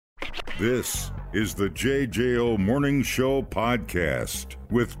This is the JJO Morning Show podcast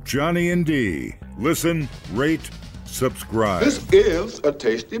with Johnny and D. Listen, rate, subscribe. This is a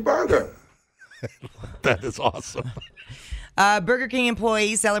tasty burger. That is awesome. Burger King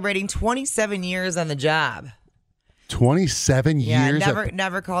employee celebrating 27 years on the job. 27 years?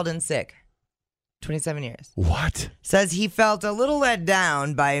 Never called in sick. 27 years. What? Says he felt a little let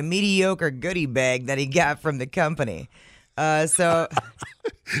down by a mediocre goodie bag that he got from the company. So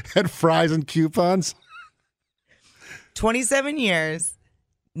Had fries and coupons? 27 years,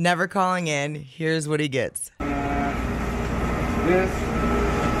 never calling in. Here's what he gets. This,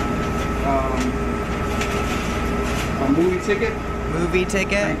 a movie ticket. Movie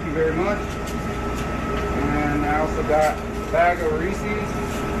ticket. Thank you very much. And I also got a bag of Reese's.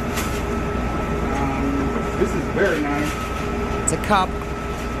 This is very nice. It's a cup.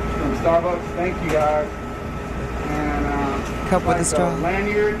 From Starbucks. Thank you guys. And Cup with a straw.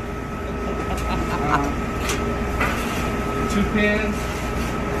 Lanyard. 2 pins.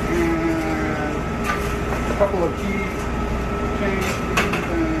 And a couple of key chains.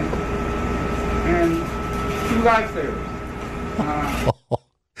 And 2 lifesavers.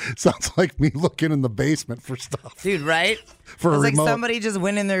 Sounds like me looking in the basement for stuff. Dude, right? For it a was like remote. somebody just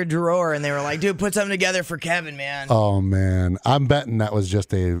went in their drawer and they were like, dude, put something together for Kevin, man. Oh, man. I'm betting that was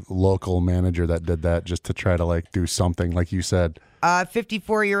just a local manager that did that just to try to, like, do something, like you said.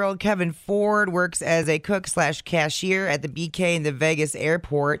 54-year-old Kevin Ford works as a cook/cashier at the BK in the Vegas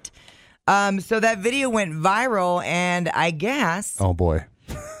airport. So that video went viral, and I guess... Oh, boy.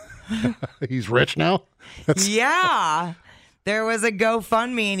 He's rich now? Yeah. There was a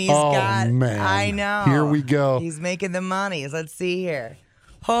GoFundMe, and he's got... man. I know. Here we go. He's making the money. Let's see here.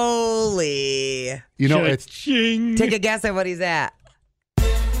 Holy... You know, it's Take a guess at what he's at.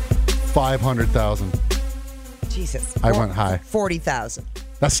 500,000. Jesus. I went high. 40,000.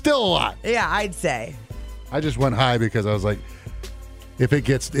 That's still a lot. Yeah, I'd say. I just went high because I was like, if it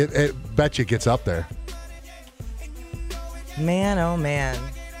gets, it bet you it gets up there. Man, oh man.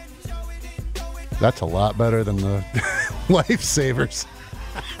 That's a lot better than the lifesavers.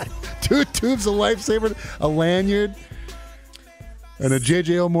 2 tubes of lifesaver, a lanyard, and a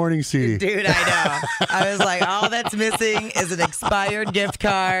JJO morning CD. Dude, I know. I was like, all that's missing is an expired gift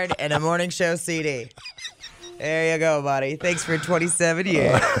card and a morning show CD. There you go, buddy. Thanks for 27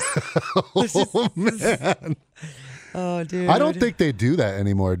 years. Oh, man. Oh, dude. I don't think they do that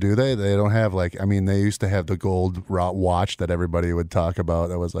anymore, do they? They don't have, like, I mean, they used to have the gold watch that everybody would talk about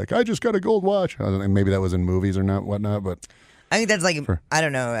that was like, I just got a gold watch. And maybe that was in movies or not, whatnot, but. I think that's like, I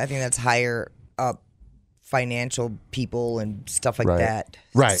don't know. I think that's higher up financial people and stuff like Right. that.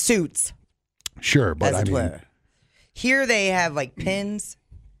 Right. Suits. Sure, but as I it mean. were. Here they have like pins,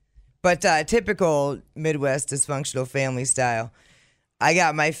 but typical Midwest dysfunctional family style. I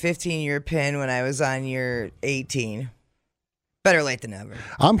got my 15-year pin when I was on year 18. Better late than never.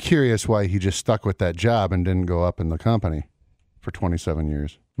 I'm curious why he just stuck with that job and didn't go up in the company for 27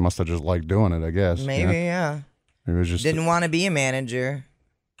 years. Must have just liked doing it, I guess. Maybe, yeah. Maybe it was just. Didn't want to be a manager.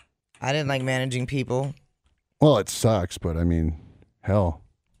 I didn't like managing people. Well, it sucks, but I mean, hell.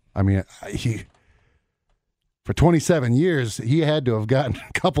 I mean, for 27 years, he had to have gotten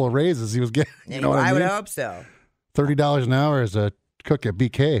a couple of raises. He was getting, you know what I I mean? would hope so. $30 an hour as a cook at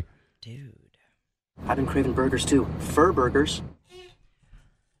BK. Dude. I've been craving burgers too. Fur burgers.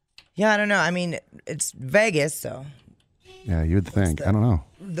 Yeah, I don't know. I mean, it's Vegas, so Yeah, you'd think. I don't know.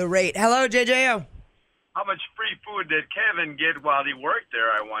 the rate. Hello, JJO. How much free food did Kevin get while he worked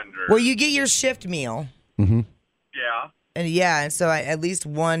there, I wonder? Well, you get your shift meal. Mm-hmm. Yeah. And so at least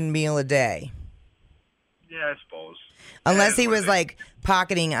one meal a day. Yeah, I suppose. Unless Yeah, he was like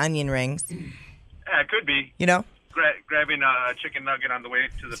pocketing onion rings, Yeah, it could be. you know? Grabbing a chicken nugget on the way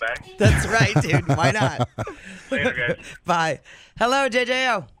to the back. That's right, dude. Why not? Later, guys. Bye. Hello,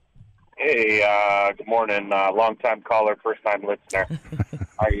 JJO. Hey, good morning. Long-time caller, first-time listener.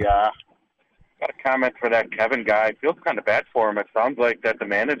 I got a comment for that Kevin guy. I feel kind of bad for him. It sounds like that the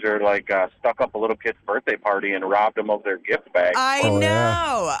manager stuck up a little kid's birthday party and robbed him of their gift bag. I Oh, know.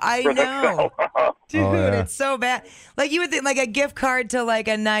 yeah. I know. Dude, Oh, yeah. it's so bad. Like, you would think, like, a gift card to, like,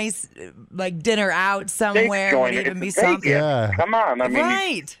 a nice, like, dinner out somewhere would even be something. Yeah. Come on. I mean,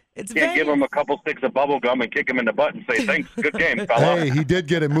 Right. It's you can't Vegas. give him a couple sticks of bubble gum and kick him in the butt and say, thanks, good game, fella. Hey, he did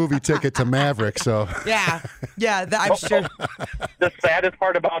get a movie ticket to Maverick, so. Yeah. Yeah, I'm sure. The saddest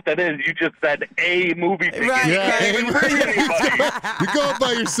part about that is you just said a movie ticket. Right. You Yeah, can't even see anybody. You're going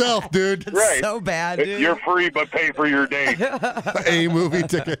by yourself, dude. Right. So bad, dude. You're free, but pay for your day. A movie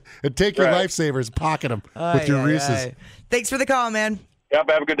ticket. And take your Right. lifesavers, pocket them Ay, with your ay, Reese's. ay. Thanks for the call, man. Yep,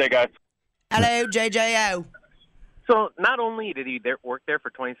 have a good day, guys. Hello, JJO. So not only did he work there for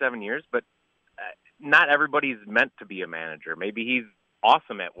 27 years, but not everybody's meant to be a manager. Maybe he's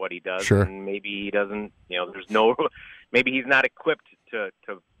awesome at what he does, Sure. and maybe he doesn't. Maybe he's not equipped to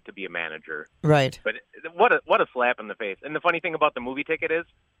be a manager. Right. But what a slap in the face. And the funny thing about the movie ticket is,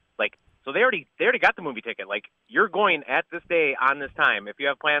 like, so they already got the movie ticket. Like, you're going at this day on this time. If you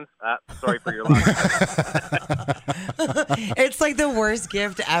have plans, sorry for your loss. It's like the worst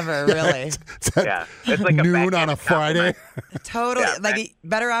gift ever, really. Yeah, it's like noon on a Friday. Totally. Yeah, like,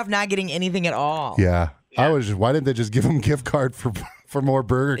 better off not getting anything at all. Yeah. Why didn't they just give him a gift card for more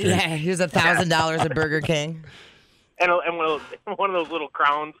Burger King? Yeah, here's $1,000 at Burger King. And one of those little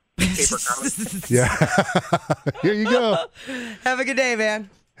crowns, paper crowns. Yeah. Here you go. Have a good day,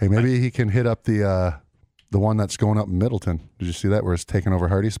 man. Hey, maybe he can hit up the one that's going up in Middleton. Did you see that where it's taking over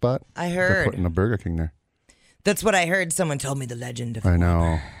Hardy's spot? I They're heard. putting a Burger King there. That's what I heard. Someone told me the legend of I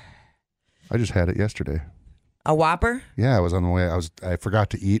know. I just had it yesterday. a Whopper. Yeah, I was on the way. I forgot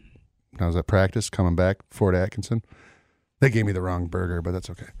to eat. I was at practice coming back. Fort Atkinson. They gave me the wrong burger, but that's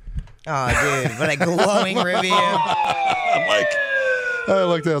okay. Oh, dude, what a glowing review. I'm like, I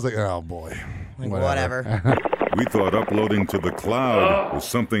looked at it, I was like, oh, boy. Like, whatever. We thought uploading to the cloud was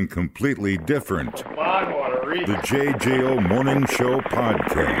something completely different. The JJO Morning Show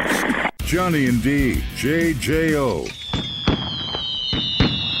Podcast. Johnny and D, JJO.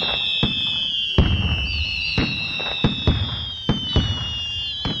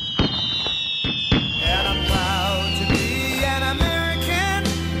 And I'm proud to be an American,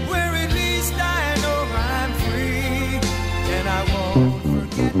 where at least I know I'm free, and I won't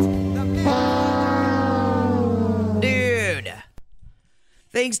forget the Dude,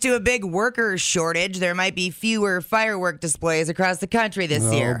 thanks to a big worker shortage, there might be fewer firework displays across the country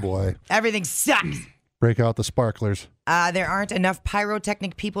this year. Oh, boy. Everything sucks. Break out the sparklers. There aren't enough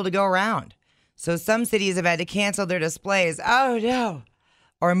pyrotechnic people to go around. So some cities have had to cancel their displays. Oh, no.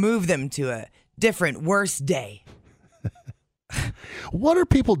 Or move them to a different, worse day. What are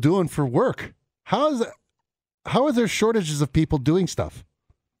people doing for work? How are there shortages of people doing stuff?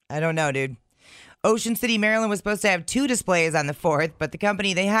 I don't know, dude. Ocean City, Maryland was supposed to have 2 displays on the 4th, but the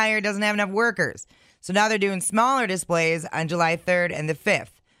company they hired doesn't have enough workers. So now they're doing smaller displays on July 3rd and the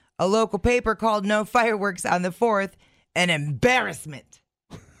 5th. A local paper called no fireworks on the 4th an embarrassment.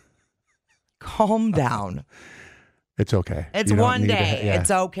 Calm down. It's okay. It's You don't one need to day. yeah.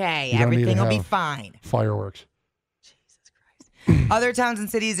 It's okay. You don't need to Everything will be have fine. Fireworks. Other towns and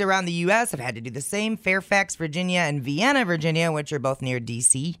cities around the U.S. have had to do the same. Fairfax, Virginia, and Vienna, Virginia, which are both near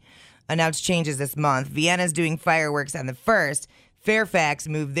D.C., announced changes this month. Vienna's doing fireworks on the 1st. Fairfax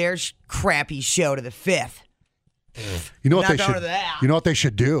moved their crappy show to the 5th. You know what Not they going should? to that. You know what they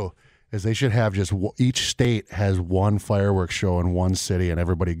should do is they should have just each state has one fireworks show in one city and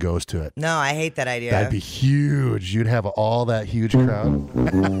everybody goes to it. No, I hate that idea. That'd be huge. You'd have all that huge crowd.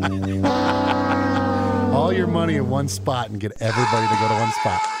 All your money in one spot and get everybody to go to one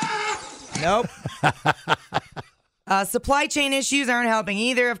spot. Nope. Supply chain issues aren't helping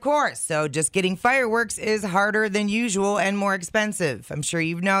either, of course. So just getting fireworks is harder than usual and more expensive. I'm sure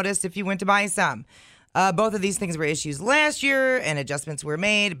you've noticed if you went to buy some. Both of these things were issues last year, and adjustments were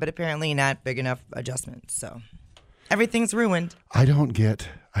made, but apparently not big enough adjustments. So everything's ruined. I don't get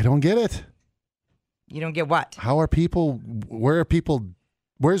it. You don't get what?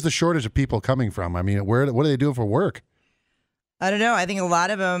 Where's the shortage of people coming from? I mean, what are they doing for work? I don't know. I think a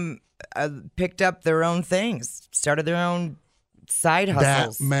lot of them picked up their own things, started their own side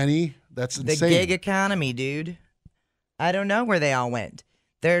hustles. That many? That's the insane. gig economy, dude. I don't know where they all went.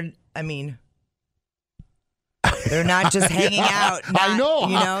 They're not just hanging out. I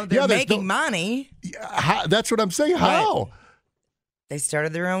know. They're making money. That's what I'm saying. How? They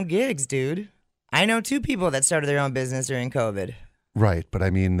started their own gigs, dude. I know 2 people that started their own business during COVID. Right, but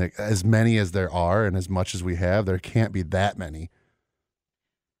I mean, as many as there are and as much as we have, there can't be that many.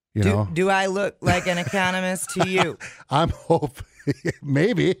 You know? Do I look like an economist to you? I'm hoping.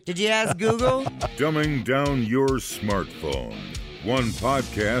 Maybe. Did you ask Google? Dumbing down your smartphone. One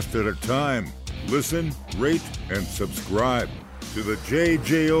podcast at a time. Listen, rate, and subscribe to the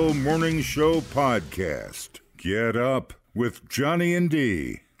JJO Morning Show Podcast. Get up with Johnny and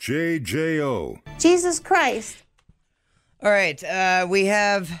D. JJO. Jesus Christ. All right, we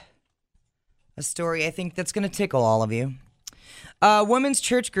have a story I think that's going to tickle all of you. A women's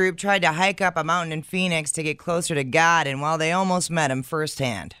church group tried to hike up a mountain in Phoenix to get closer to God, and while they almost met him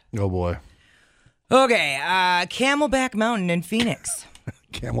firsthand. Oh, boy. Okay, Camelback Mountain in Phoenix.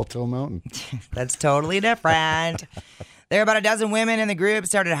 Camel Toe Mountain. That's totally different. There were about a dozen women in the group,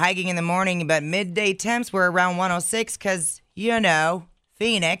 started hiking in the morning, but midday temps were around 106 because,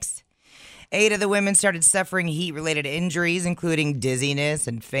 Phoenix. 8 of the women started suffering heat-related injuries, including dizziness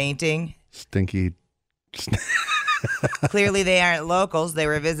and fainting. Stinky. Clearly, they aren't locals. They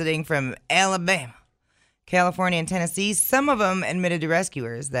were visiting from Alabama, California, and Tennessee. Some of them admitted to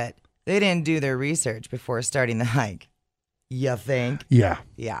rescuers that they didn't do their research before starting the hike. You think? Yeah.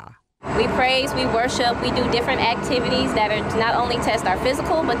 Yeah. We praise, we worship, we do different activities that are not only test our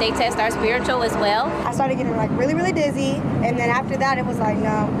physical, but they test our spiritual as well. I started getting like really, really dizzy, and then after that it was like,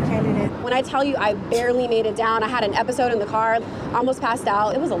 no, we can't do this. When I tell you I barely made it down, I had an episode in the car, almost passed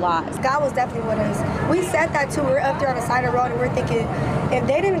out. It was a lot. God was definitely with us. We said that too. We were up there on the side of the road, and we're thinking, if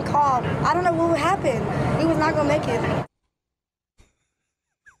they didn't call, I don't know what would happen. We was not gonna make it.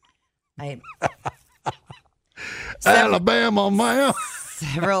 Alabama, man.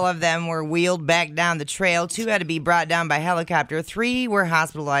 Several of them were wheeled back down the trail. 2 had to be brought down by helicopter. 3 were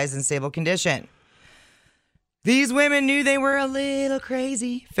hospitalized in stable condition. These women knew they were a little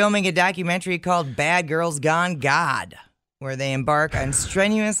crazy, filming a documentary called Bad Girls Gone God, where they embark on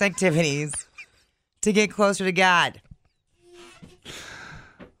strenuous activities to get closer to God.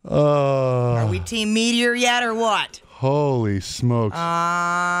 Are we Team Meteor yet or what? Holy smokes.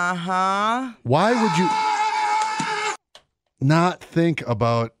 Uh-huh. Why would you not think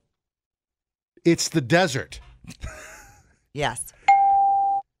about it's the desert? Yes.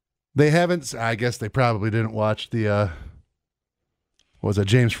 They haven't, I guess they probably didn't watch the, what was it,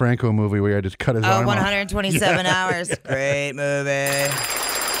 James Franco movie where he had to cut his arm 127 hours. Great movie.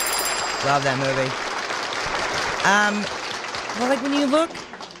 Love that movie. Well, like when you look,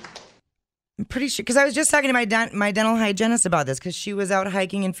 I'm pretty sure, because I was just talking to my dental hygienist about this, because she was out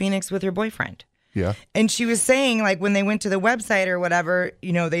hiking in Phoenix with her boyfriend. Yeah. And she was saying, like, when they went to the website or whatever,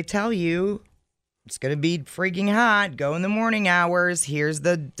 you know, they tell you it's going to be freaking hot. Go in the morning hours. Here's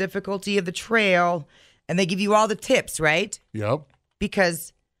the difficulty of the trail. And they give you all the tips, right? Yep.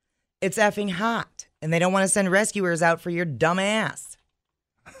 Because it's effing hot. And they don't want to send rescuers out for your dumb ass.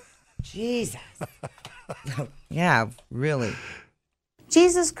 Jesus. Yeah, really.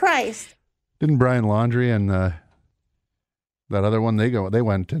 Jesus Christ. Didn't Brian Laundrie and that other one, they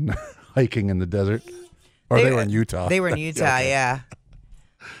went and hiking in the desert? Or they were in Utah. They were in Utah, yeah.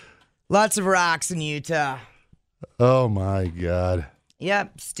 Lots of rocks in Utah. Oh, my God.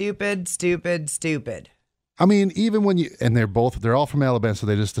 Yep. Stupid, stupid, stupid. I mean, even when and they're all from Alabama, so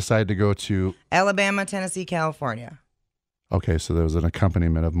they just decided to go to Alabama, Tennessee, California. Okay, so there was an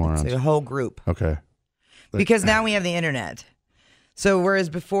accompaniment of morons. It's a whole group. Okay. Because now we have the internet. So whereas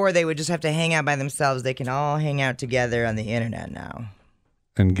before they would just have to hang out by themselves, they can all hang out together on the internet now.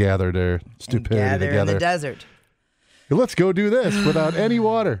 And gather their stupidity together. In the desert. Let's go do this without any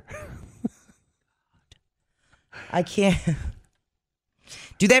water. I can't.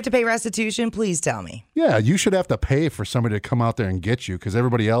 Do they have to pay restitution? Please tell me. Yeah, you should have to pay for somebody to come out there and get you, because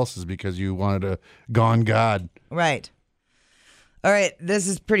everybody else is because you wanted a gone God. Right. All right, this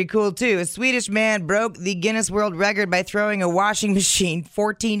is pretty cool, too. A Swedish man broke the Guinness World Record by throwing a washing machine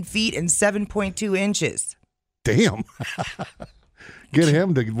 14 feet and 7.2 inches. Damn. Get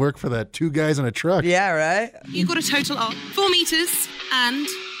him to work for that 2 guys in a truck. Yeah, right? You got a total of 4 meters and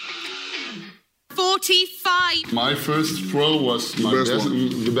 45. My first throw was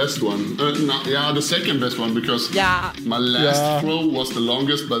the best one. The second best one, because my last throw was the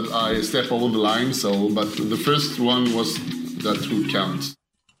longest, but I stepped over the line. But the first one was that who counts.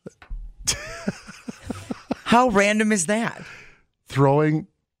 How random is that? Throwing,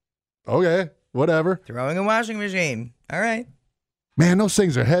 okay, whatever. Throwing a washing machine. All right. Man, those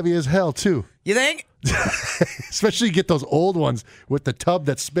things are heavy as hell, too. You think? Especially you get those old ones with the tub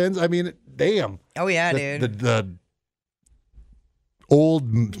that spins. I mean, damn. Oh, yeah, dude. The old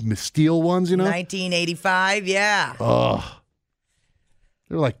steel ones, you know? 1985, yeah. Oh.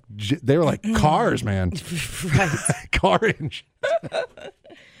 They were like cars, man. Right. Car engines.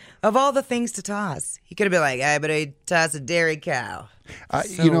 Of all the things to toss, he could have been like, I better toss a dairy cow.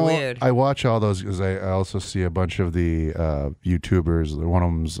 Weird. I watch all those because I also see a bunch of the YouTubers. One of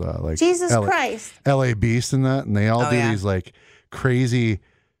them's like Jesus Christ, LA Beast and that, and they all do these like crazy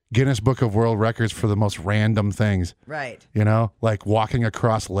Guinness Book of World Records for the most random things. Right. You know, like walking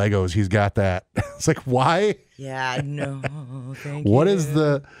across Legos. He's got that. It's like, why? Yeah, no, thank What you. is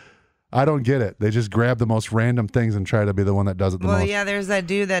the... I don't get it. They just grab the most random things and try to be the one that does it the most. Well, yeah, there's that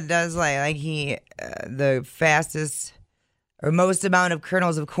dude that does like he, the fastest or most amount of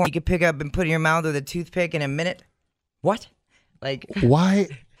kernels of corn you could pick up and put in your mouth with a toothpick in a minute. What? Like... Why?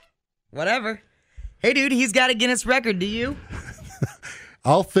 Whatever. Hey, dude, he's got a Guinness record. Do you?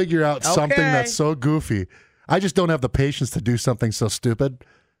 I'll figure out something that's so goofy. I just don't have the patience to do something so stupid,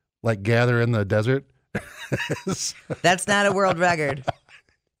 like gather in the desert. That's not a world record.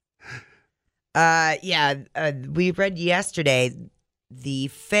 We read yesterday the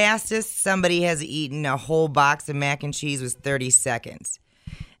fastest somebody has eaten a whole box of mac and cheese was 30 seconds.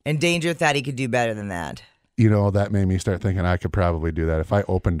 And Danger thought he could do better than that. You know, that made me start thinking I could probably do that. If I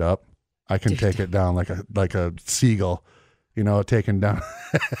opened up, I can take it down like a seagull, you know, taking down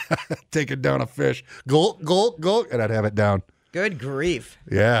a fish. Gulp, gulp, gulp, and I'd have it down. Good grief.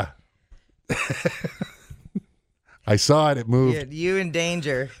 Yeah. I saw it. It moved. Yeah, you and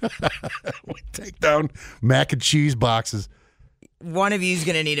Danger. We take down mac and cheese boxes. One of you's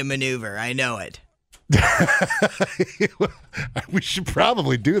going to need a maneuver. I know it. We should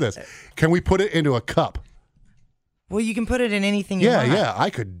probably do this. Can we put it into a cup? Well, you can put it in anything you want. Yeah. I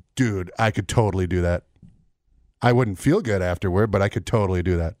could totally do that. I wouldn't feel good afterward, but I could totally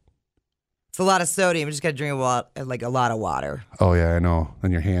do that. It's a lot of sodium. You just got to drink a lot of water. Oh, yeah, I know.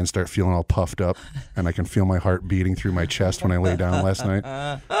 Then your hands start feeling all puffed up, and I can feel my heart beating through my chest when I lay down last night.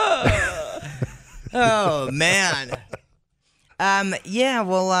 Oh, man.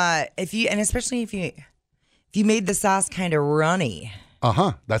 Especially if you made the sauce kind of runny.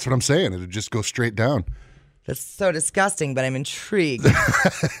 Uh-huh. That's what I'm saying. It'd just go straight down. That's so disgusting, but I'm intrigued.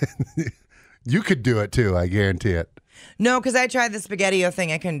 You could do it, too. I guarantee it. No, because I tried the SpaghettiO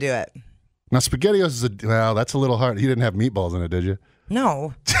thing. I couldn't do it. Now, SpaghettiOs is that's a little hard. You didn't have meatballs in it, did you?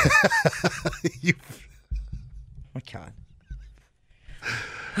 No. Oh, my God.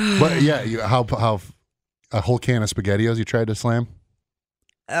 But, yeah, how a whole can of SpaghettiOs you tried to slam?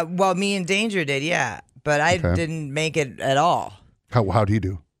 Well, me and Danger did, yeah. But I didn't make it at all. How'd he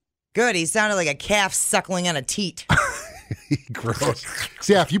do? Good. He sounded like a calf suckling on a teat. Gross.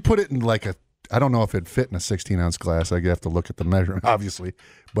 So, yeah, if you put it in I don't know if it'd fit in a 16-ounce glass. I'd have to look at the measurement, obviously.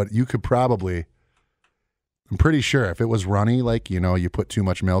 But you could probably, I'm pretty sure if it was runny, you put too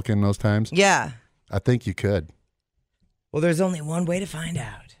much milk in those times. Yeah. I think you could. Well, there's only one way to find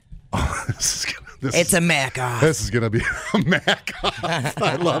out. Oh, it's a Mac-Off. This is going to be a Mac-Off.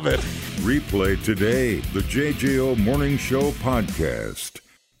 I love it. Replay today the JJO Morning Show podcast.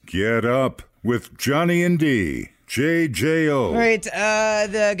 Get up with Johnny and D. JJO. All right,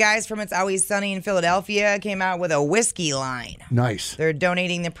 the guys from It's Always Sunny in Philadelphia came out with a whiskey line. Nice. They're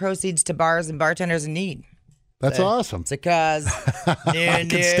donating the proceeds to bars and bartenders in need. That's awesome. It's a cause. I can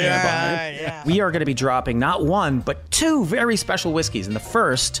stand behind it. Yeah. We are going to be dropping not one, but two very special whiskeys. And the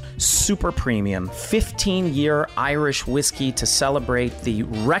first, super premium, 15-year Irish whiskey to celebrate the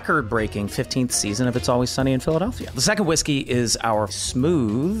record-breaking 15th season of It's Always Sunny in Philadelphia. The second whiskey is our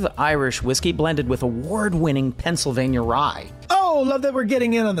smooth Irish whiskey blended with award-winning Pennsylvania rye. Oh, love that we're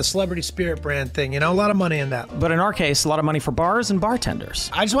getting in on the celebrity spirit brand thing. A lot of money in that. But in our case, a lot of money for bars and bartenders.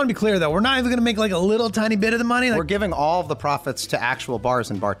 I just want to be clear, though. We're not even going to make a little tiny bit of the money. We're giving all of the profits to actual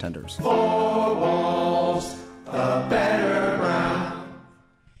bars and bartenders. 4 walls, a better ground.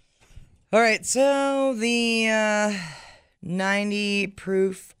 All right, so the 90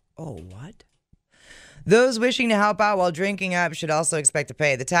 proof. Oh, what? Those wishing to help out while drinking up should also expect to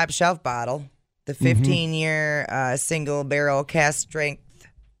pay. The top shelf bottle, the 15-year single barrel cast strength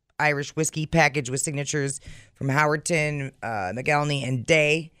Irish whiskey package with signatures from Howerton, McElney, and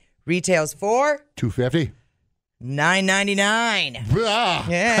Day, retails for $250. $9.99.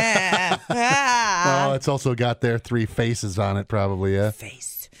 Yeah. Oh, it's also got their 3 faces on it, probably. Yeah.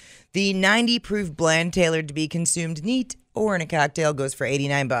 Face. The 90 proof blend tailored to be consumed neat or in a cocktail goes for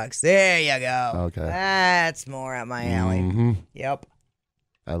 $89. There you go. Okay. That's more up my alley. Mm-hmm. Yep.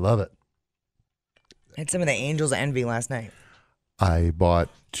 I love it. Had some of the Angel's Envy last night. I bought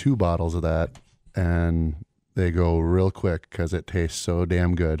 2 bottles of that, and they go real quick because it tastes so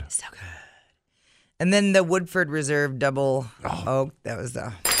damn good. So good. And then the Woodford Reserve Double Oak. That was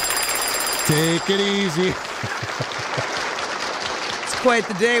the... Take it easy. It's quite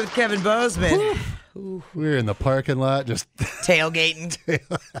the day with Kevin Bozeman. We're in the parking lot just... Tailgating.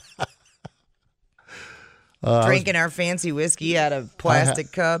 Drinking our fancy whiskey out of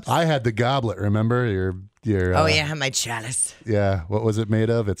plastic cups. I had the goblet, remember? Your oh, yeah, my chalice. Yeah, what was it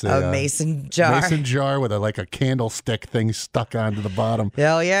made of? It's a mason jar. Mason jar with a candlestick thing stuck onto the bottom.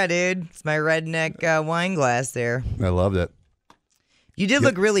 Hell yeah, dude. It's my redneck wine glass there. I loved it. You did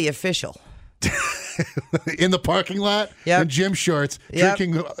look really official. In the parking lot in gym shorts,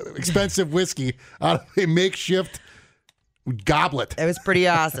 drinking expensive whiskey out of a makeshift goblet. It was pretty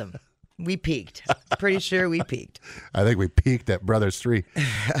awesome. We peaked. Pretty sure we peaked. I think we peaked at Brothers 3.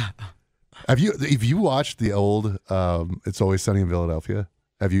 Have you watched the old It's Always Sunny in Philadelphia?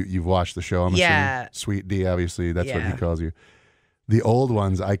 You've watched the show? I'm assuming. Sweet D, obviously, that's what he calls you. The old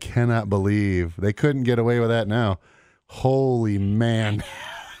ones, I cannot believe they couldn't get away with that now. Holy man.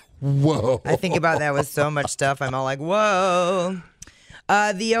 Whoa. I think about that with so much stuff. I'm all like, whoa.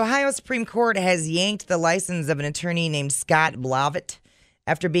 The Ohio Supreme Court has yanked the license of an attorney named Scott Blavitt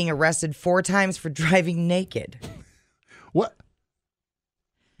after being arrested 4 times for driving naked. What?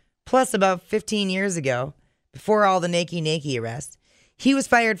 Plus, about 15 years ago, before all the naked arrests, he was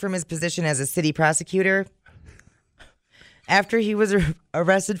fired from his position as a city prosecutor after he was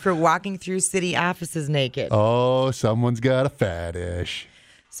arrested for walking through city offices naked. Oh, someone's got a fetish.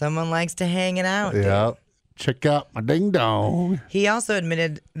 Someone likes to hang it out. Yeah. Check out my ding dong. He also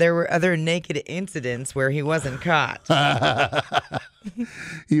admitted there were other naked incidents where he wasn't caught.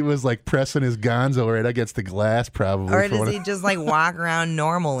 He was like pressing his gonzo right against the glass, probably. Or does he just like walk around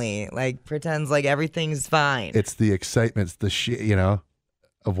normally, like pretends like everything's fine? It's the excitement, it's the shit,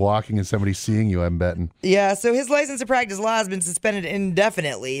 of walking and somebody seeing you, I'm betting. Yeah, so his license to practice law has been suspended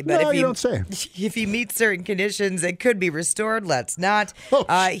indefinitely. But No, you don't say. If he meets certain conditions, it could be restored. Let's not.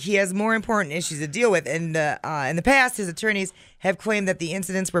 He has more important issues to deal with. And in the past, his attorneys have claimed that the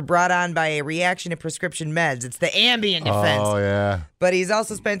incidents were brought on by a reaction to prescription meds. It's the Ambien defense. Oh, yeah. But he's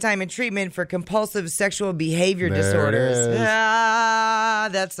also spent time in treatment for compulsive sexual behavior disorders. It is.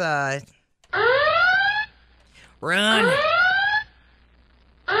 That's run.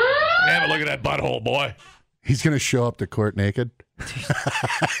 Have a look at that butthole, boy. He's going to show up to court naked.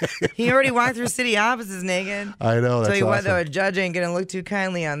 He already walked through city offices naked. I know, that's Tell you what, awesome. though, a judge ain't going to look too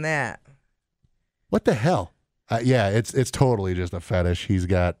kindly on that. What the hell? Yeah, it's totally just a fetish. He's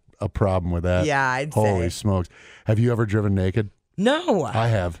got a problem with that. Yeah, I'd Holy say. smokes. Have you ever driven naked? No. I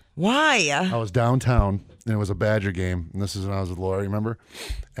have. Why? I was downtown, and it was a Badger game, and this is when I was with Laura, remember?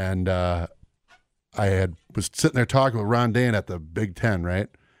 And I was sitting there talking with Ron Dane at the Big Ten, right?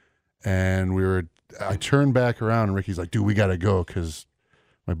 And I turned back around, and Ricky's like, dude, we got to go, because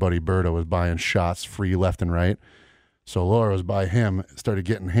my buddy Berto was buying shots free left and right. So Laura was by him, started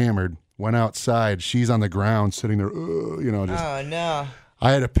getting hammered, went outside. She's on the ground sitting there, just. Oh, no.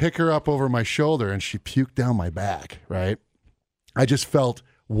 I had to pick her up over my shoulder, and she puked down my back, right? I just felt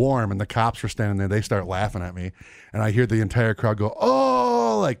warm, and the cops were standing there. They start laughing at me, and I hear the entire crowd go,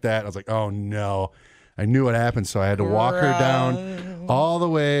 oh, like that. I was like, oh, no. I knew what happened, so I had to walk her down all the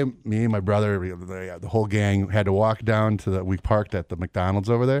way. Me and my brother, the whole gang, had to walk down to we parked at the McDonald's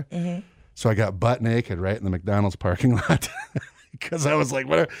over there. Mm-hmm. So I got butt naked right in the McDonald's parking lot because I was like,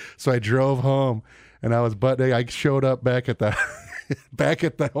 whatever. So I drove home, and I was butt naked. I showed up back at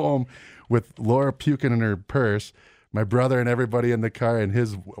the home with Laura puking in her purse, my brother and everybody in the car, and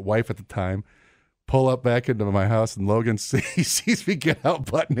his wife at the time. Pull up back into my house, and Logan sees me get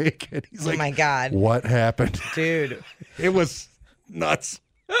out butt naked. He's like, oh, my God. What happened? Dude. It was nuts.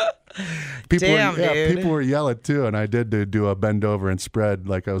 Damn, dude. People were yelling, too, and I did do a bend over and spread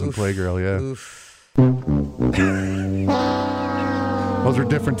like I was in Playgirl, yeah. Oof. Those were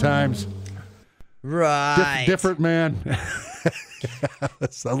different times. Right. Different, man.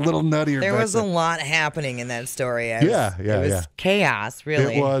 It's a little nuttier. There back was a then. lot happening in that story. It was chaos,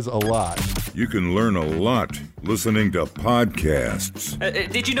 really. It was a lot. You can learn a lot listening to podcasts.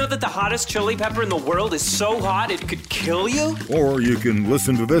 Did you know that the hottest chili pepper in the world is so hot it could kill you? Or you can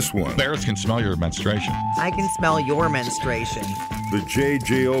listen to this one. Bears can smell your menstruation. I can smell your menstruation. The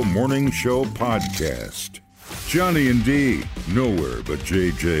JJO Morning Show Podcast. Johnny and D, nowhere but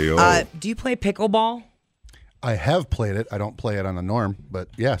JJO. Do you play pickleball? I have played it. I don't play it on the norm, but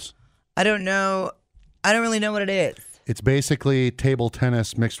yes. I don't know. I don't really know what it is. It's basically table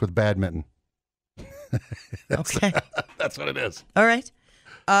tennis mixed with badminton. Okay. That's what it is. All right.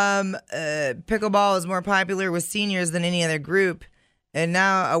 Pickleball is more popular with seniors than any other group. And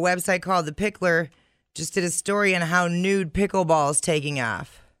now a website called The Pickler just did a story on how nude pickleball is taking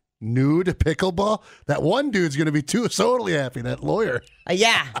off. Nude pickleball? That one dude's going to be totally happy, that lawyer.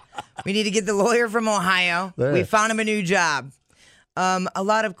 Yeah. We need to get the lawyer from Ohio. There. We found him a new job. A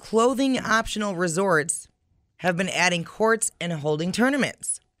lot of clothing optional resorts have been adding courts and holding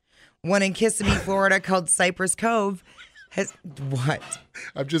tournaments. One in Kissimmee, Florida called Cypress Cove has what?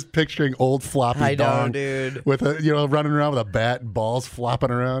 I'm just picturing old floppy I know, dong dude. with running around with a bat and balls flopping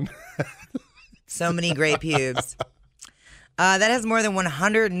around. So many great pubes. That has more than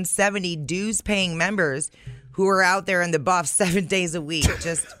 170 dues-paying members who are out there in the buff 7 days a week.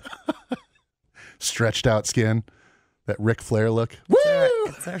 Just stretched out skin, that Ric Flair look. Woo!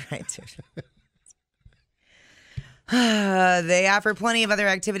 It's all right, dude. They offer plenty of other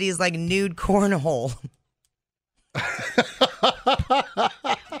activities like nude cornhole.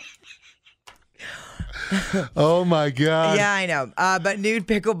 Oh my God. Yeah, I know. But nude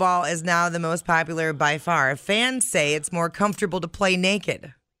pickleball is now the most popular by far. Fans say it's more comfortable to play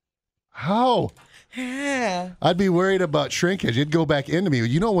naked. How? Yeah. I'd be worried about shrinkage. It'd go back into me.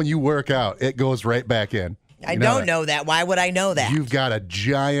 You know, when you work out, it goes right back in. I don't know that. Why would I know that? You've got a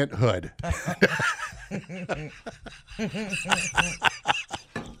giant hood.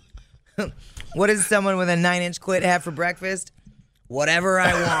 What does someone with a 9-inch clit have for breakfast? Whatever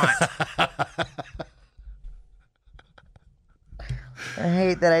I want. I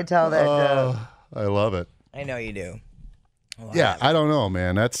hate that I tell that joke. I love it. I know you do. Yeah, I don't know,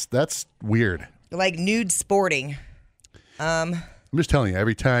 man. That's weird. Like nude sporting. I'm just telling you,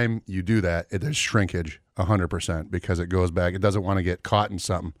 every time you do that, there's shrinkage 100% because it goes back. It doesn't want to get caught in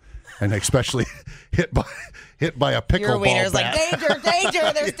something, and especially hit by a pickleball Your wiener's bat. like,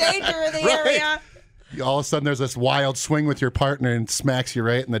 danger, there's danger in the Right. area. All of a sudden, there's this wild swing with your partner and smacks you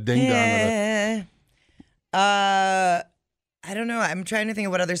right in the ding dong with it. I don't know. I'm trying to think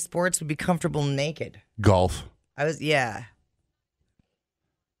of what other sports would be comfortable naked. Golf. I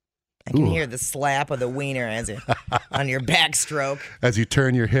can hear the slap of the wiener as it on your backstroke. As you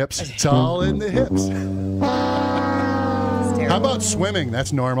turn your hips, it's all in the hips. How about swimming?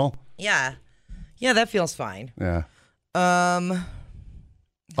 That's normal. Yeah, that feels fine. Yeah.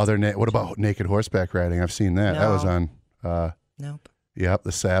 What about naked horseback riding? I've seen that. That was on. Nope. Yep,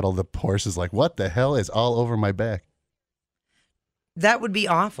 the saddle. The horse is like, what the hell is all over my back? That would be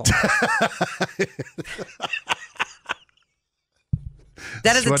awful.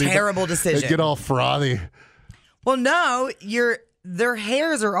 That is Sweaty, a terrible decision. They get all frothy. Well, no, their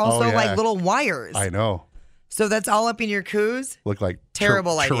hairs are also like little wires. I know. So that's all up in your coos? Look like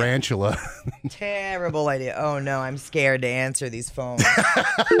Terrible idea. tarantula. Terrible idea. Oh, no, I'm scared to answer these phones.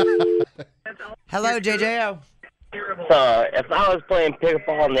 Hello, JJO. If I was playing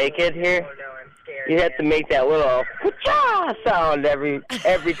pickleball naked here, you'd have to make that little cha sound every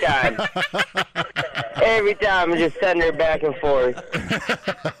time. Every time, just send her back and forth.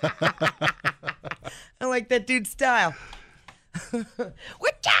 I like that dude's style.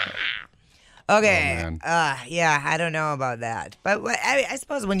 Okay. Yeah, I don't know about that. But I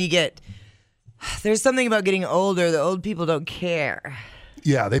suppose when you there's something about getting older, the old people don't care.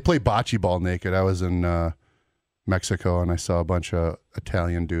 Yeah, they play bocce ball naked. I was in Mexico and I saw a bunch of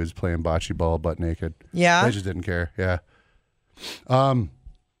Italian dudes playing bocce ball butt naked. Yeah? They just didn't care. Yeah. I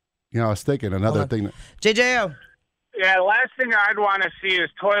was thinking another thing. JJO. Yeah, the last thing I'd want to see is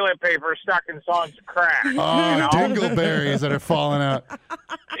toilet paper stuck in someone's crack. Oh, dingleberries that are falling out.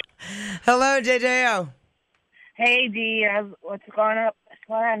 Hello, JJO. Hey, D. What's going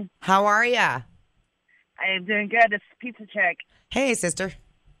on? How are ya? I'm doing good. It's Pizza Check. Hey, sister.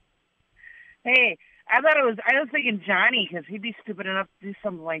 Hey, I was thinking Johnny, because he'd be stupid enough to do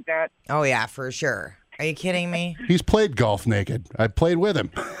something like that. Oh, yeah, for sure. Are you kidding me? He's played golf naked. I played with him.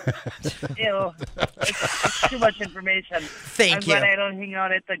 Ew. It's too much information. Thank you. I'm glad I don't hang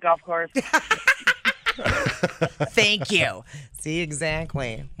out at the golf course. Thank you. See,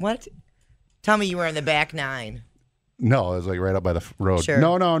 exactly. What? Tell me you were in the back nine. No, it was like right up by the road. Sure.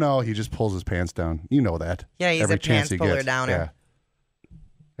 No. He just pulls his pants down. You know that. Yeah, he's Every a chance pants he puller gets. downer. Yeah.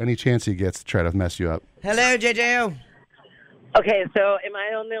 Any chance he gets to try to mess you up. Hello, JJO. Okay, so am I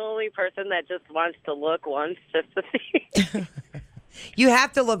the only person that just wants to look once just to see? You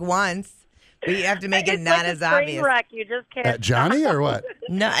have to look once, but you have to make it It's not like as a train obvious. wreck. You just can't. At Johnny or what?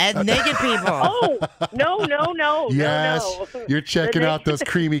 No, at naked people. Oh, no. Yes. No. You're checking out those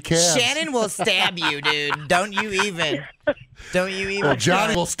creamy calves. Shannon will stab you, dude. Don't you even. Well,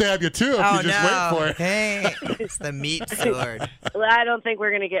 Johnny will stab you too if you just wait for it. Hey, it's the meat sword. Well, I don't think we're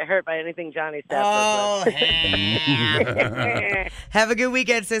going to get hurt by anything Johnny stabs Oh, us with. Have a good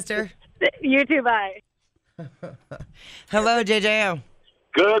weekend, sister. You too, bye. Hello, JJO.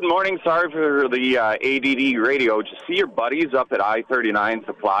 Good morning. Sorry for the ADD radio. Did you see your buddies up at I-39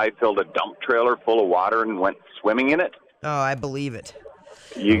 Supply filled a dump trailer full of water and went swimming in it? Oh, I believe it.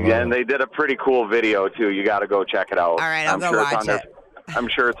 And they did a pretty cool video, too. You got to go check it out. All right, I'll go watch it. I'm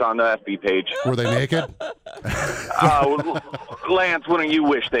sure it's on the FB page. Were they naked? Lance, wouldn't you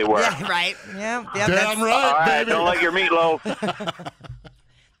wish they were? Yeah, right. Yeah, Damn right, All right, baby. don't like your meatloaf.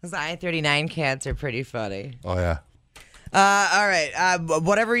 Those I-39 cats are pretty funny. Oh, yeah. All right.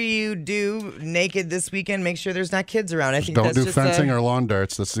 Whatever you do naked this weekend, make sure there's not kids around. I think Don't that's do just fencing or lawn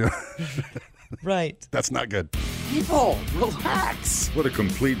darts. That's right. That's not good. People, relax. What a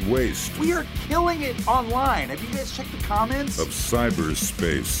complete waste We are killing it online. Have you guys checked the comments? of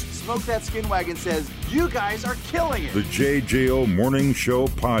cyberspace. Smoke That Skin Wagon says, you guys are killing it. The JJO Morning Show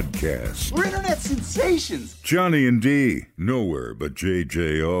Podcast. We're internet sensations. Johnny and D, nowhere but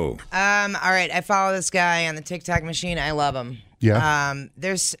JJO. All right. I follow this guy on the TikTok machine. I love him. Yeah.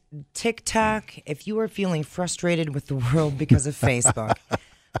 There's TikTok. If you are feeling frustrated with the world because of Facebook,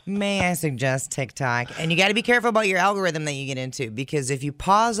 may I suggest TikTok? And you got to be careful about your algorithm that you get into, because if you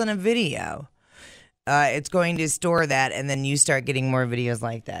pause on a video, it's going to store that, and then you start getting more videos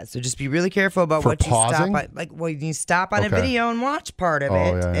like that. So just be really careful about For what you pausing? stop at. Like when you stop on a Okay. video and watch part of Oh,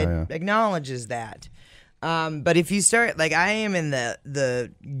 it, yeah, it yeah. acknowledges that. But if you start, like I am in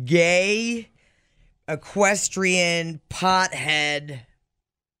the gay equestrian pothead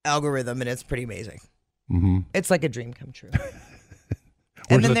algorithm, and it's pretty amazing. Mm-hmm. It's like a dream come true.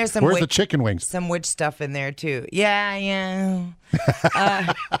 Where's then the, there's some where's the witch- chicken wings? Some witch stuff in there too. Yeah.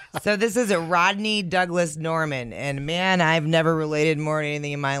 So this is a Rodney Douglas Norman, and man, I've never related more to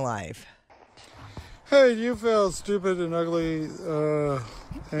anything in my life. Hey, do you feel stupid and ugly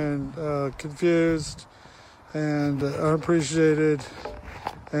and confused and unappreciated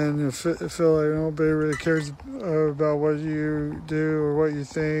and you feel like nobody really cares about what you do or what you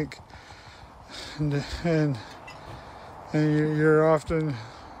think and you're often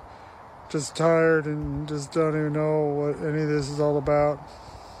just tired and just don't even know what any of this is all about?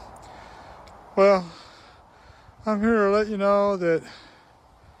 Well, I'm here to let you know that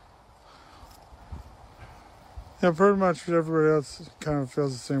pretty much everybody else kind of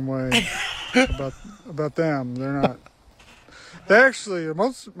feels the same way about them. They're not. They actually,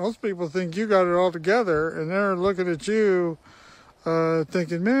 most people think you got it all together, and they're looking at you,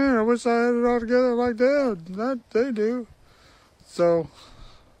 thinking, "Man, I wish I had it all together like that they do." So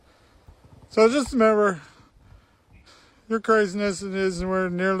just remember, your craziness isn't nowhere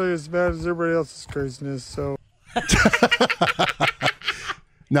nearly as bad as everybody else's craziness. So.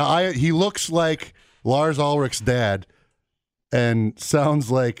 Now, he looks like Lars Ulrich's dad and sounds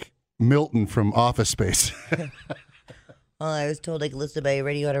like Milton from Office Space. Well, I was told I could listen by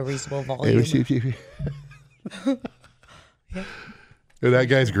radio at a reasonable volume. That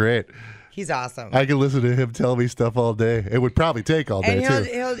guy's great. He's awesome. I could listen to him tell me stuff all day. It would probably take all day, And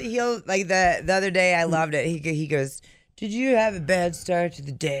too. he'll like the other day I loved it. He goes, "Did you have a bad start to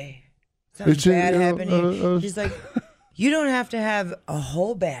the day? Something bad happened?" He's like, "You don't have to have a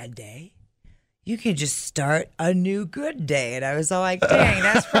whole bad day. You can just start a new good day." And I was all like, "Dang,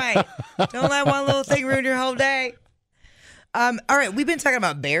 that's right. Don't let one little thing ruin your whole day." All right, we've been talking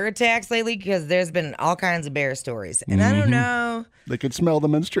about bear attacks lately because there's been all kinds of bear stories, and I don't know. They could smell the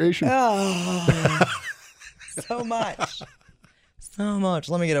menstruation. Oh, so much.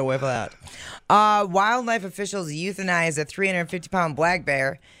 Let me get a whiff of that. Wildlife officials euthanized a 350-pound black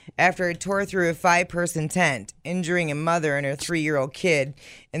bear after it tore through a 5-person tent, injuring a mother and her 3-year-old kid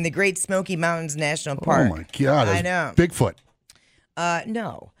in the Great Smoky Mountains National Park. Oh, my God. I know. Bigfoot.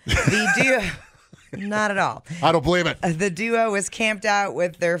 No. The duo... Not at all. I don't believe it. The duo was camped out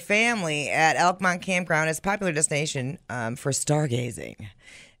with their family at Elkmont Campground, as a popular destination for stargazing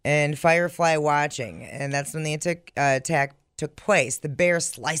and firefly watching. And that's when the attack took place. The bear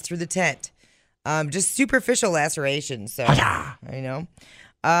sliced through the tent. Just superficial lacerations. So, you know.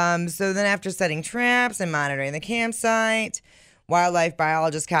 So then after setting traps and monitoring the campsite, wildlife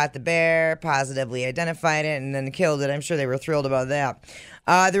biologists caught the bear, positively identified it, and then killed it. I'm sure they were thrilled about that.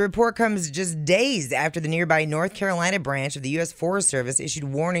 The report comes just days after the nearby North Carolina branch of the U.S. Forest Service issued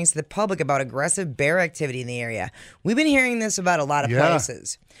warnings to the public about aggressive bear activity in the area. We've been hearing this about a lot of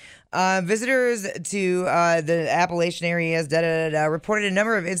places. Visitors to the Appalachian areas reported a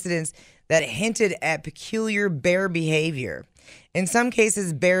number of incidents that hinted at peculiar bear behavior. In some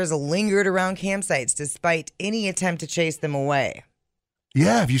cases, bears lingered around campsites despite any attempt to chase them away.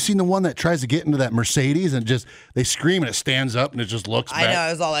 Yeah, have you seen the one that tries to get into that Mercedes and just, they scream and it stands up and it just looks back? I know,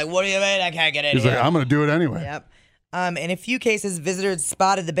 I was all like, what do you mean I can't get in He's here? like, I'm going to do it anyway. Yep. In a few cases, visitors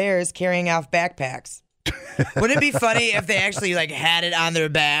spotted the bears carrying off backpacks. Wouldn't it be funny if they actually like had it on their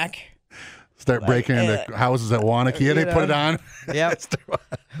back? Start breaking into houses at Wanakee. They put it on. Yep.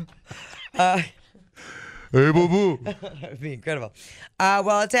 Hey, boo-boo. That would be incredible.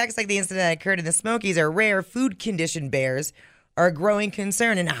 While attacks like the incident that occurred in the Smokies are rare, food-conditioned bears are a growing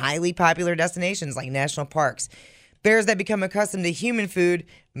concern in highly popular destinations like national parks. Bears that become accustomed to human food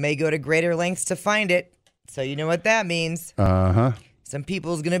may go to greater lengths to find it. So you know what that means. Uh-huh. Some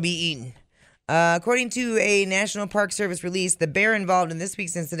people's going to be eaten. According to a National Park Service release, the bear involved in this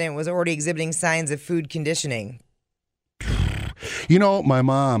week's incident was already exhibiting signs of food conditioning. You know, my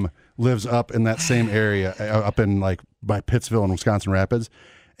mom lives up in that same area, up in like by Pittsville and Wisconsin Rapids,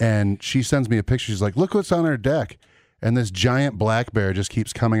 and she sends me a picture. She's like, look what's on our deck. And this giant black bear just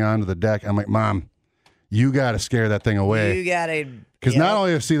keeps coming onto the deck. I'm like, Mom, you got to scare that thing away. You got to. Because not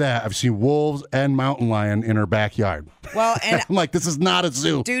only have I seen that, I've seen wolves and mountain lion in her backyard. Well, and I'm like, this is not a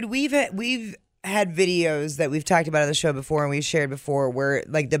zoo. Dude, we've had videos that we've talked about on the show before and we've shared before where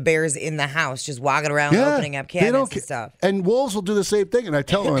like the bear's in the house just walking around opening up cabinets and stuff. And wolves will do the same thing. And I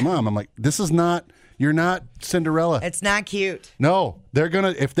tell my mom, I'm like, this is not, You're not Cinderella. It's not cute. No, they're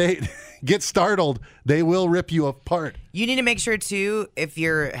going to, if they get startled, they will rip you apart. You need to make sure, too, if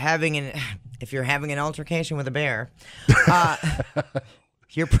you're having an altercation with a bear,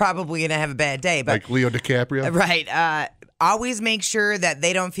 you're probably going to have a bad day. But like Leo DiCaprio? Right. Always make sure that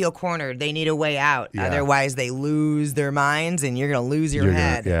they don't feel cornered. They need a way out. Yeah. Otherwise, they lose their minds, and you're going to lose your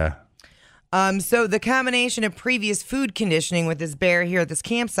head. Yeah. So the combination of previous food conditioning with this bear here at this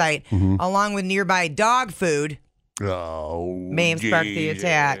campsite, along with nearby dog food, may have sparked the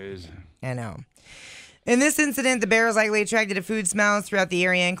attack. I know. In this incident, the bear was likely attracted to food smells throughout the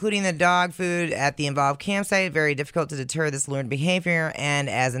area, including the dog food at the involved campsite. Very difficult to deter this learned behavior, and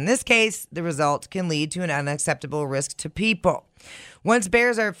as in this case, the result can lead to an unacceptable risk to people. Once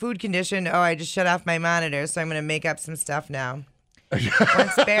bears are food conditioned, I just shut off my monitor, so I'm going to make up some stuff now.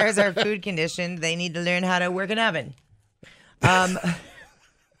 Once bears are food conditioned, they need to learn how to work an oven. That'd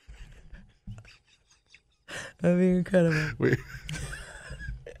be incredible.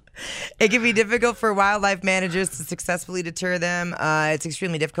 It can be difficult for wildlife managers to successfully deter them. It's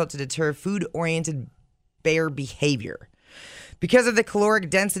extremely difficult to deter food-oriented bear behavior. Because of the caloric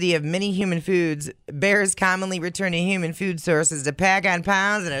density of many human foods, bears commonly return to human food sources to pack on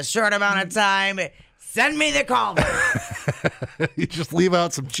pounds in a short amount of time. Send me the cauldron. You just leave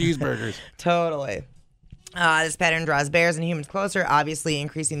out some cheeseburgers. Totally. This pattern draws bears and humans closer, obviously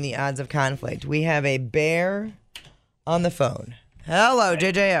increasing the odds of conflict. We have a bear on the phone. Hello,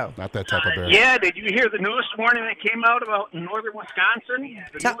 JJO. Not that type of bear. Yeah, did you hear the newest warning that came out about northern Wisconsin?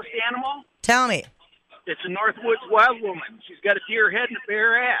 The newest animal? Tell me. It's a Northwoods wild woman. She's got a deer head and a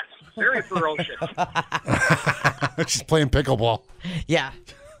bear ass. Very ferocious. She's playing pickleball. Yeah.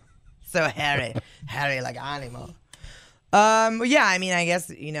 So hairy like animal. Yeah, I mean, I guess,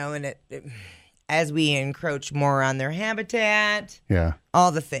 and as we encroach more on their habitat,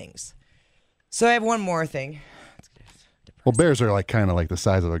 all the things. So I have one more thing. Well, bears are like kind of like the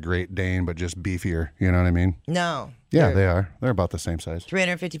size of a Great Dane, but just beefier. You know what I mean? No. Yeah, they are. They're about the same size.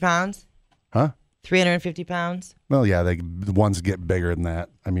 350 pounds? Huh? 350 pounds? Well, yeah, the ones get bigger than that.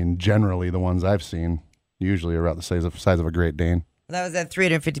 I mean, generally, the ones I've seen usually are about the size of a Great Dane. That was that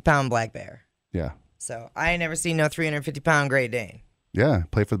 350-pound black bear. Yeah. So I ain't never seen no 350-pound Great Dane. Yeah,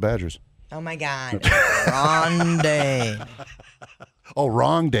 play for the Badgers. Oh, my God. Ron Dane. Oh,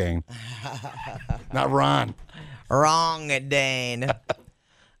 wrong Dane. Not Ron. Wrong Dane. All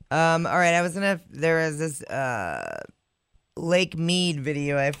right, there was this Lake Mead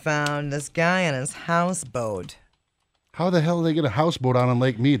video I found. This guy on his houseboat. How the hell did they get a houseboat out on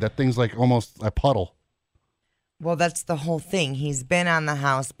Lake Mead? That thing's like almost a puddle. Well, that's the whole thing. He's been on the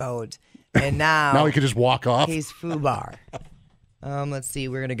houseboat, and now... now he could just walk off? He's FUBAR. Let's see.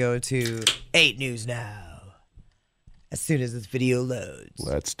 We're going to go to 8 News Now. As soon as this video loads.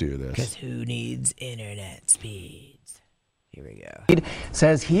 Let's do this. Because who needs internet speeds? Here we go.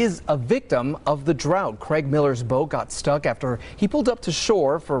 Says he is a victim of the drought. Craig Miller's boat got stuck after he pulled up to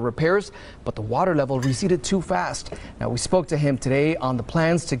shore for repairs, but the water level receded too fast. Now, we spoke to him today on the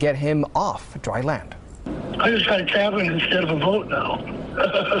plans to get him off dry land. I just got a cabin instead of a boat now.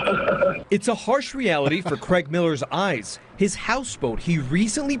 It's a harsh reality for Craig Miller's eyes. His houseboat he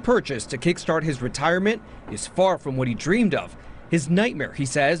recently purchased to kickstart his retirement is far from what he dreamed of. His nightmare, he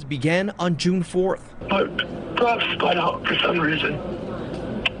says, began on June 4th. But props spun out for some reason.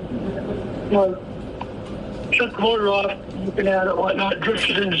 Well, shut the motor off, looking at it, whatnot,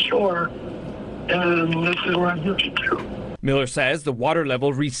 drifted into shore, and this is where I drifted to. Miller says the water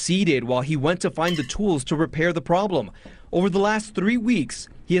level receded while he went to find the tools to repair the problem. Over the last 3 weeks,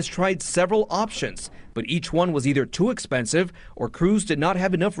 he has tried several options, but each one was either too expensive or crews did not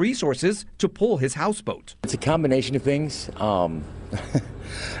have enough resources to pull his houseboat. It's a combination of things,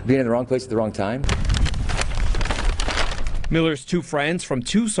 being in the wrong place at the wrong time. Miller's 2 friends from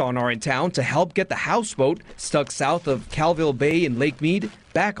Tucson are in town to help get the houseboat stuck south of Calville Bay in Lake Mead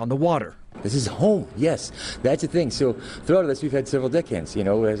back on the water. This is home, yes, that's the thing. So throughout this, we've had several deckhands, as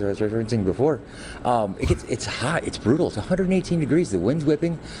I was referencing before. It's hot, it's brutal, it's 118 degrees, the wind's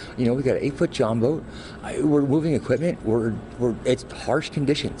whipping, we got an 8-foot john boat, we're moving equipment, it's harsh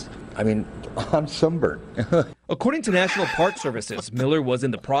conditions. I mean, I'm sunburned. According to National Park Services, Miller was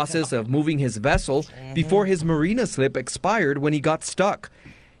in the process of moving his vessel before his marina slip expired when he got stuck.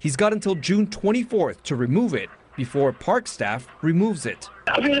 He's got until June 24th to remove it before park staff removes it.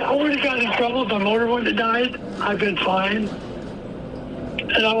 I mean, I would have gotten in trouble if my motor wouldn't have died. I've been fine.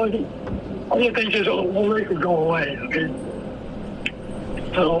 And I didn't think this whole lake would go away. Okay?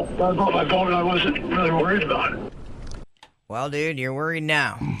 So when I bought my boat, I wasn't really worried about it. Well, dude, you're worried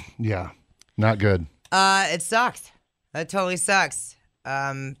now. Yeah, not good. It sucks. That totally sucks.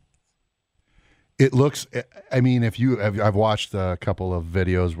 It looks. I mean, I've watched a couple of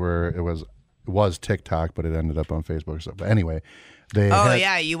videos where it was TikTok, but it ended up on Facebook. So, but anyway,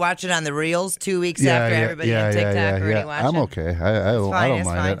 you watch it on the Reels 2 weeks after everybody on TikTok already watched it. I'm okay. I don't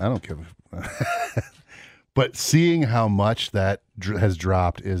mind it. I don't give. But seeing how much that has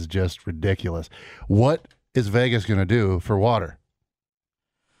dropped is just ridiculous. What is Vegas going to do for water?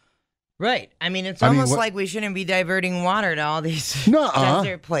 Right. I mean, it's almost like we shouldn't be diverting water to all these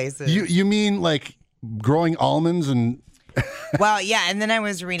desert places. You mean like growing almonds and... Well, yeah, and then I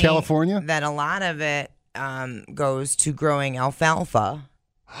was reading California? That a lot of it goes to growing alfalfa,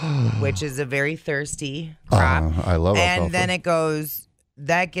 which is a very thirsty crop. I love alfalfa. And then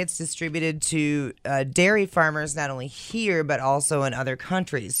that gets distributed to dairy farmers not only here, but also in other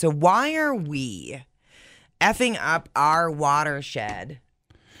countries. So why are we effing up our watershed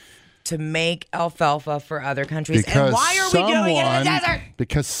to make alfalfa for other countries? Because and why are we doing it in the desert?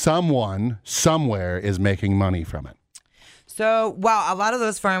 Because someone, somewhere is making money from it. So, well, a lot of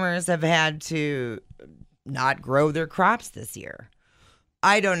those farmers have had to not grow their crops this year.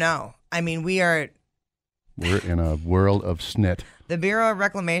 I don't know. I mean, we're in a world of snit. The Bureau of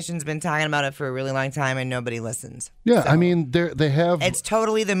Reclamation's been talking about it for a really long time, and nobody listens. Yeah, so, I mean, they have... It's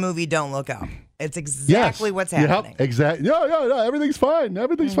totally the movie Don't Look Up. It's exactly what's happening. Yep, exactly. Yeah, everything's fine.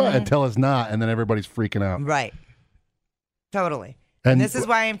 Everything's fine until it's not, and then everybody's freaking out. Right. Totally. And this is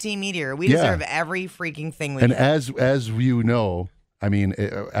why I'm Team Meteor. We deserve every freaking thing we get. And as you know, I mean,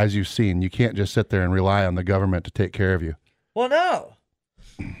 as you've seen, you can't just sit there and rely on the government to take care of you. Well, no.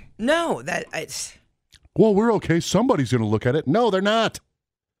 No, well, we're okay. Somebody's going to look at it. No, they're not.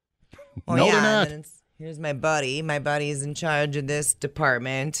 Well, no, they're not. Here's my buddy. My buddy's in charge of this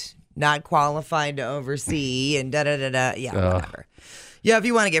department, not qualified to oversee, and da-da-da-da. Yeah, whatever. Yeah, if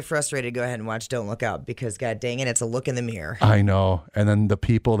you want to get frustrated, go ahead and watch Don't Look Up, because, god dang it, it's a look in the mirror. I know. And then the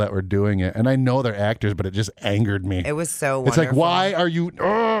people that were doing it, and I know they're actors, but it just angered me. It was so wonderful. It's like, why are you...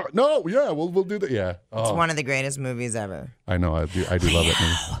 no, yeah, we'll do that. Yeah. It's one of the greatest movies ever. I know. I do love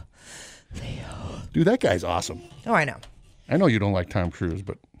it. Leo. Dude, that guy's awesome. Oh, I know. I know you don't like Tom Cruise,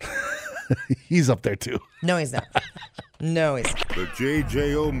 but he's up there too. No, he's not. No, he's not. The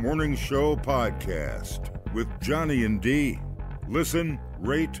JJO Morning Show Podcast with Johnny and D. Listen,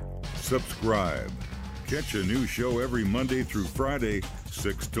 rate, subscribe. Catch a new show every Monday through Friday,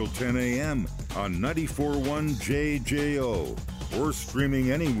 6 till 10 a.m. on 94.1 JJO or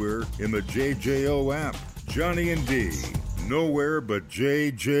streaming anywhere in the JJO app. Johnny and D, nowhere but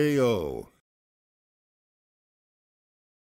JJO.